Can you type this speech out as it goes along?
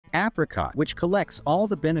Apricot, which collects all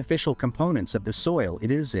the beneficial components of the soil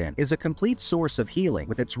it is in, is a complete source of healing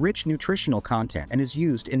with its rich nutritional content and is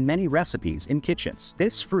used in many recipes in kitchens.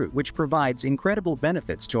 This fruit, which provides incredible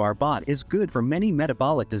benefits to our body, is good for many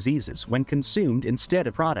metabolic diseases when consumed instead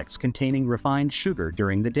of products containing refined sugar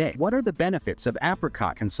during the day. What are the benefits of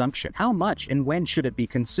apricot consumption? How much and when should it be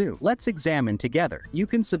consumed? Let's examine together. You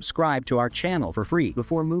can subscribe to our channel for free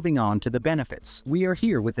before moving on to the benefits. We are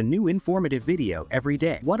here with a new informative video every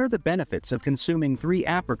day. What are the benefits of consuming 3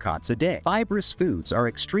 apricots a day? Fibrous foods are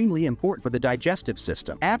extremely important for the digestive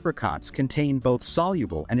system. Apricots contain both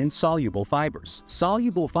soluble and insoluble fibers.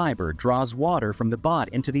 Soluble fiber draws water from the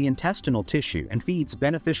body into the intestinal tissue and feeds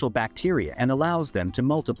beneficial bacteria and allows them to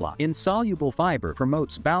multiply. Insoluble fiber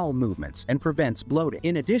promotes bowel movements and prevents bloating.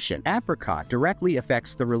 In addition, apricot directly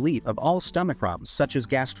affects the relief of all stomach problems such as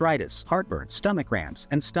gastritis, heartburn, stomach cramps,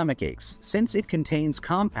 and stomach aches. Since it contains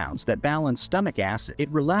compounds that balance stomach acid, it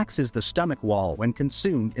relaxes the stomach wall when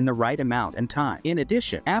consumed in the right amount and time. In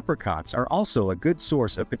addition, apricots are also a good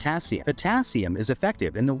source of potassium. Potassium is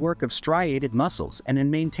effective in the work of striated muscles and in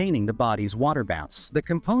maintaining the body's water balance. The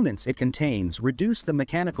components it contains reduce the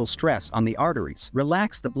mechanical stress on the arteries,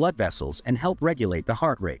 relax the blood vessels, and help regulate the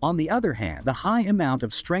heart rate. On the other hand, the high amount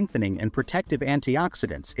of strengthening and protective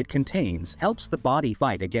antioxidants it contains helps the body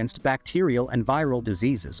fight against bacterial and viral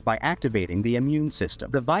diseases by activating the immune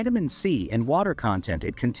system. The vitamin C and water content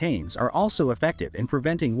it contains are also effective in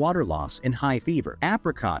preventing water loss in high fever.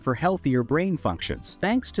 Apricot for healthier brain functions.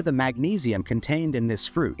 Thanks to the magnesium contained in this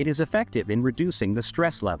fruit, it is effective in reducing the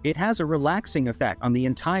stress level. It has a relaxing effect on the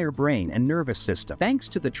entire brain and nervous system. Thanks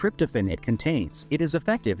to the tryptophan it contains, it is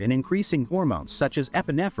effective in increasing hormones such as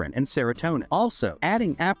epinephrine and serotonin. Also,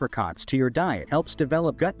 adding apricots to your diet helps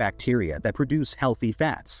develop gut bacteria that produce healthy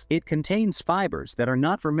fats. It contains fibers that are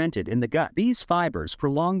not fermented in the gut. These fibers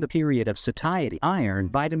prolong the period of satiety. Iron,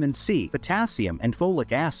 vitamin C, potassium, and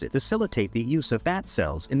folic acid facilitate the use of fat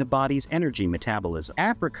cells in the body's energy metabolism.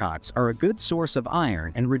 Apricots are a good source of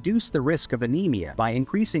iron and reduce the risk of anemia by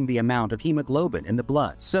increasing the amount of hemoglobin in the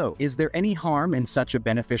blood. So, is there any harm in such a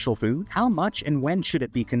beneficial food? How much and when should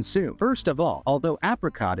it be consumed? First of all, although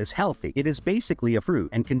apricot is healthy, it is basically a fruit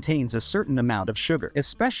and contains a certain amount of sugar.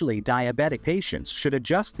 Especially diabetic patients should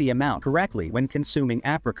adjust the amount correctly when consuming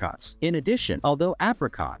apricots. In addition, although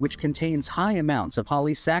apricot, which contains high amounts of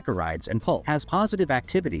polysaccharides and pulp, has positive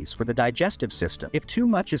activities for the digestive system, if too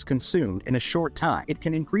much is consumed in a short time, it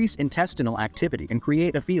can increase intestinal activity and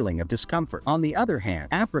create a feeling of discomfort. On the other hand,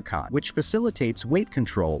 apricot, which facilitates weight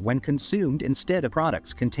control when consumed instead of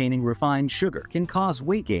products containing refined sugar, can cause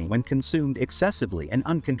weight gain when consumed excessively and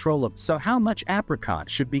uncontrollably. So how much apricot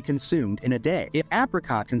should be consumed in a day? If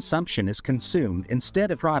apricot consumption is consumed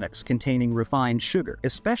instead of products containing refined sugar,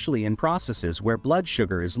 especially in processes where blood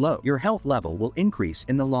sugar is low, your health level will increase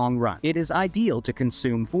in the long run. It is ideal to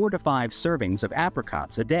consume 4 to 5 servings of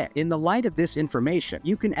apricots a day. In the light of this information,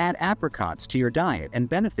 you can add apricots to your diet and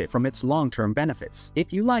benefit from its long-term benefits.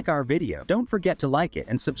 If you like our video, don't forget to like it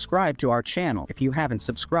and subscribe to our channel if you haven't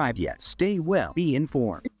subscribed yet. Stay well, be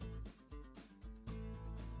informed.